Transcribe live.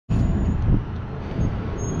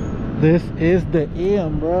This is the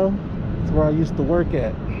M, bro. It's where I used to work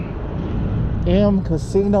at. M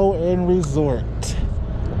Casino and Resort.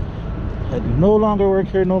 I no longer work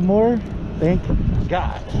here no more. Thank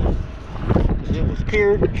God. It was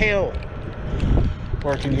pure hell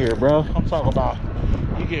working here, bro. I'm talking about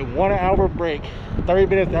you get 1 hour break, 30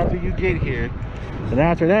 minutes after you get here, and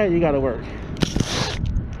after that you gotta work.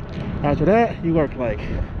 After that you work like,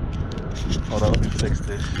 hold on, let me fix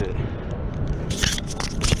this shit.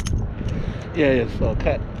 Yeah, so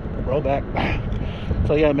cut, roll back.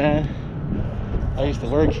 So yeah, man, I used to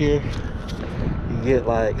work here. You get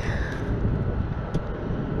like,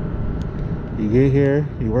 you get here,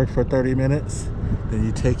 you work for 30 minutes, then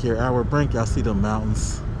you take your hour break. Y'all see the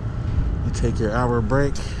mountains. You take your hour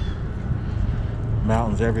break,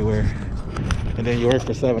 mountains everywhere, and then you work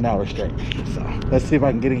for 7 hours straight. So let's see if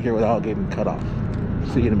I can get in here without getting cut off.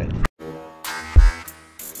 See you in a minute.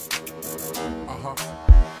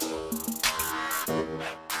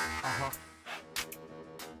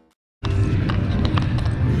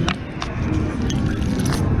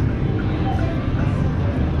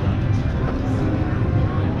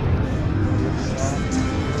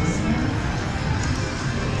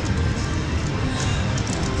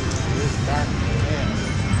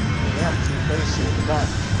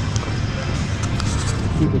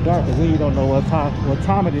 Keep it dark, because then you don't know what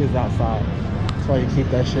time it is outside. That's why you keep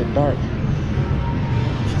that shit dark.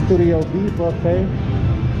 Studio B buffet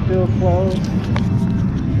still closed.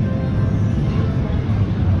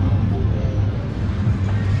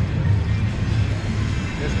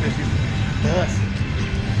 This bitch used to be dust.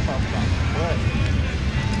 Talk about what?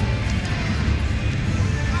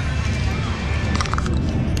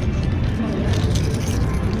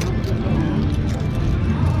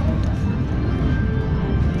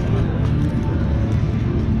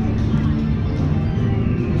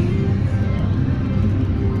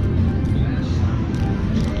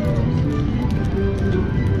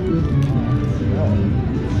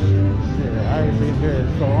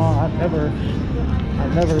 I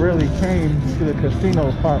never really came to the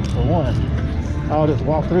casino part for one. I'll just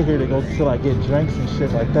walk through here to go till I get drinks and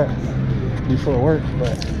shit like that before work,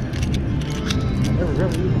 but I never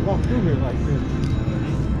really even walked through here like this.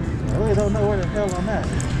 I really don't know where the hell I'm at.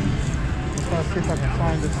 Let's try to see if I can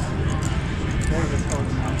find this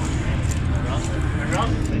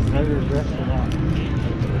Raiders restaurant.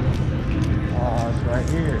 Oh, it's right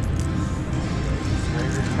here.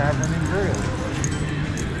 Raiders Tavern and Grill.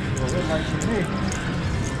 Well, it looks like to me.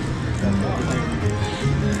 That's what the name is.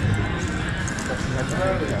 That's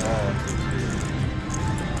right there.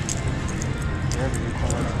 Whatever you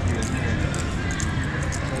call it here.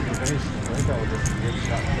 Reservation. They got this good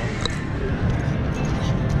shot.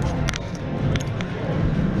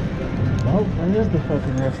 Nope, that is the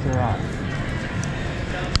fucking restaurant.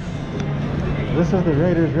 This is the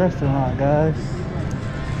Raiders restaurant, guys.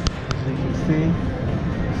 As you can see.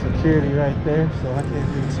 Security right there, so I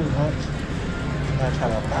can't do too much. I'm gonna try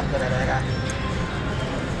to back that I got.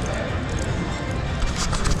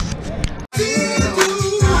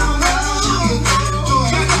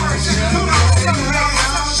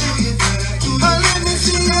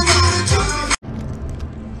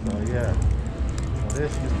 So yeah, well,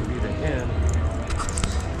 this used to be the M.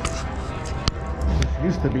 This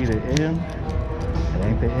used to be the M. It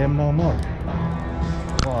ain't the M no more.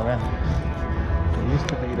 Come on, man. Used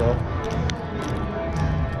to be though.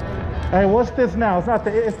 Hey, what's this now?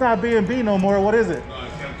 It's not B&B no more. What is it? No,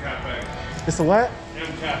 it's M Cafe. It's a what?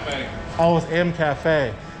 M Cafe. Oh, it's M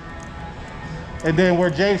Cafe. And then where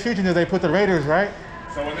Jade's Fusion is, they put the Raiders, right?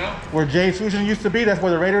 So what now? Where Jade's Fusion used to be, that's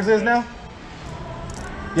where the Raiders is now?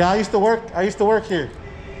 Yeah, I used to work here.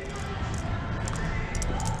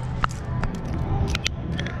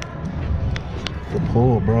 The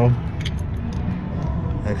pool, bro.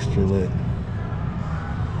 Extra lit.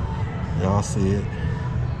 Y'all see it.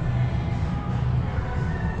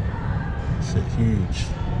 Shit huge.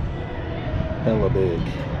 Hella big.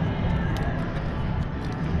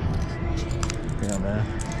 Yeah, man.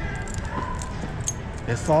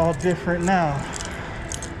 It's all different now.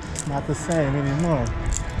 It's not the same anymore.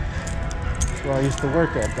 That's where I used to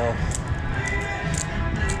work at though.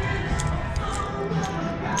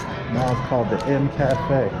 Now it's called the M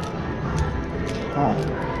Cafe. Huh.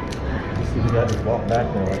 You see the guy just walk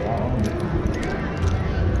back there like,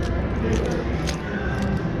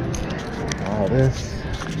 all this.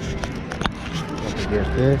 Have to get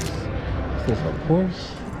this. Is this a Porsche?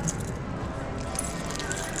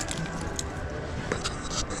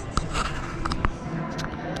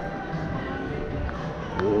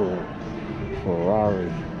 Ooh,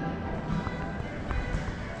 Ferrari.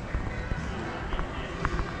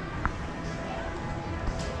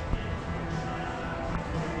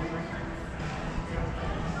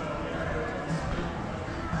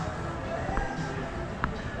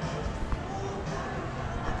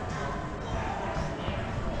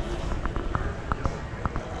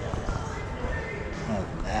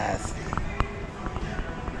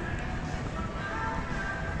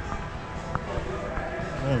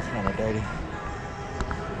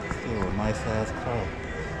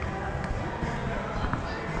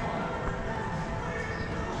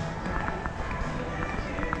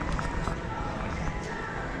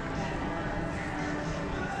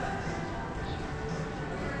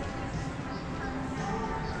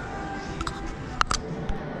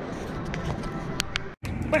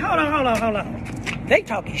 Wait, hold on. They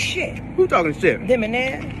talking shit. Who talking shit? Them and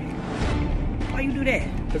there. Why you do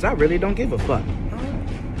that? Because I really don't give a fuck.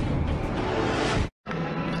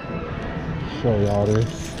 Show y'all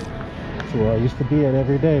this. It's where I used to be at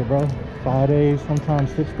every day, bro. 5 days,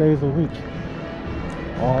 sometimes 6 days a week.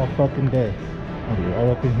 All fucking day. I'll be right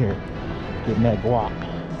up in here getting that guap.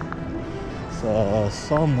 So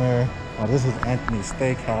somewhere, oh, this is Anthony's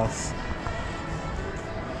Steakhouse.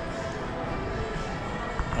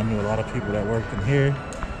 I knew a lot of people that worked in here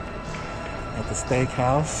at the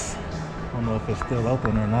steakhouse. I don't know if it's still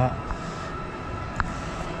open or not.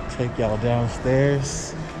 Take y'all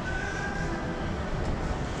downstairs.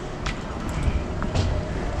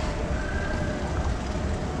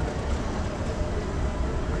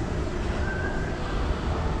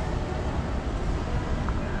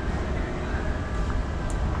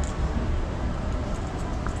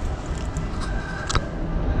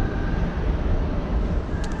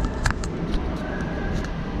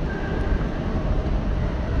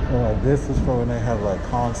 This is for when they have like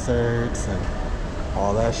concerts and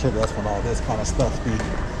all that shit. That's when all this kind of stuff be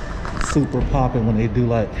super popping, when they do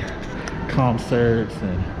like concerts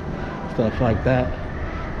and stuff like that.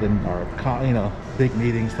 Then, or you know, big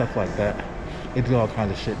meetings, stuff like that. They do all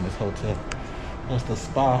kinds of shit in this hotel. That's the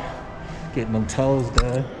spa, getting them toes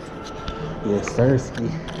done. Yeah, Sirski.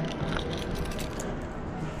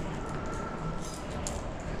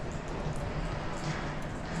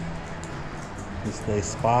 This day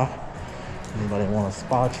spa. Anybody want a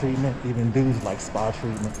spa treatment? Even dudes like spa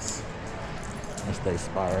treatments. That's their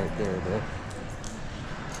spa right there, bro.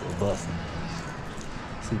 So bussin'.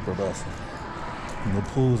 Super bussin'. And the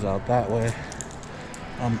pool's out that way.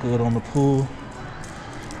 I'm good on the pool.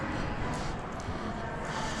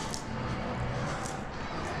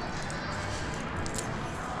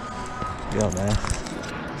 Yo, man.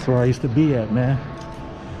 That's where I used to be at, man.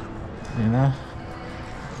 You know?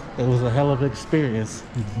 It was a hell of an experience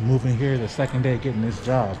moving here the second day getting this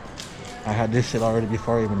job. I had this shit already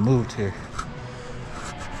before I even moved here.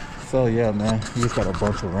 So yeah, man, you just got a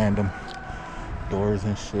bunch of random doors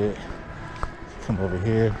and shit. Come over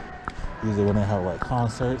here. Usually when they have like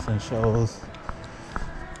concerts and shows,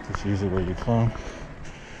 that's usually where you come.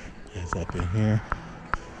 It's up in here.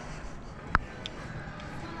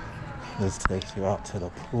 This takes you out to the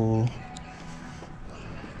pool.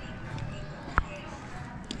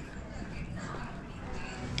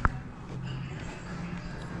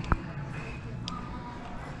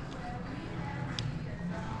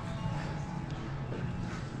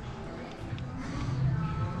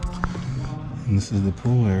 And this is the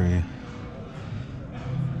pool area.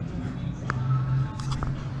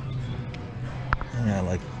 I got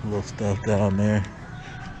like little stuff down there.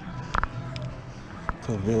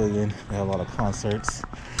 Pavilion. They have a lot of concerts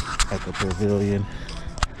at the pavilion.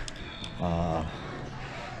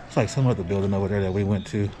 It's like some other building over there that we went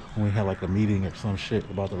to when we had like a meeting or some shit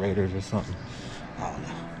about the Raiders or something. I don't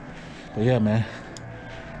know. But yeah, man.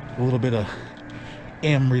 A little bit of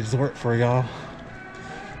M Resort for y'all.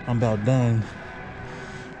 I'm about done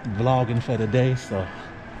vlogging for the day, so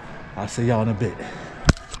I'll see y'all in a bit.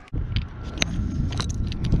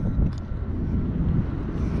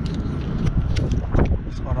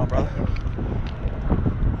 What's going on, brother?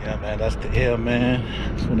 Yeah, man, that's the M, man.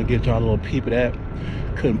 Just want to get y'all a little peep of that.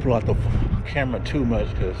 Couldn't pull out the camera too much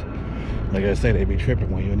because, like I say, they be tripping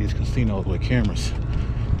when you're in these casinos with cameras.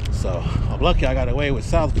 So I'm lucky I got away with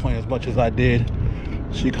South Point as much as I did.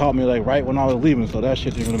 She caught me like right when I was leaving, so that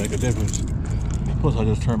shit didn't really make a difference. Plus I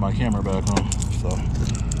just turned my camera back on, so.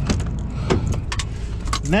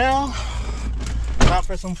 Now, time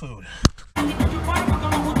for some food.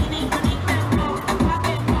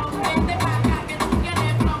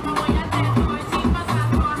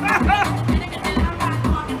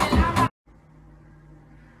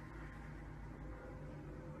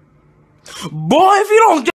 Boy, if you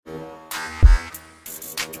don't get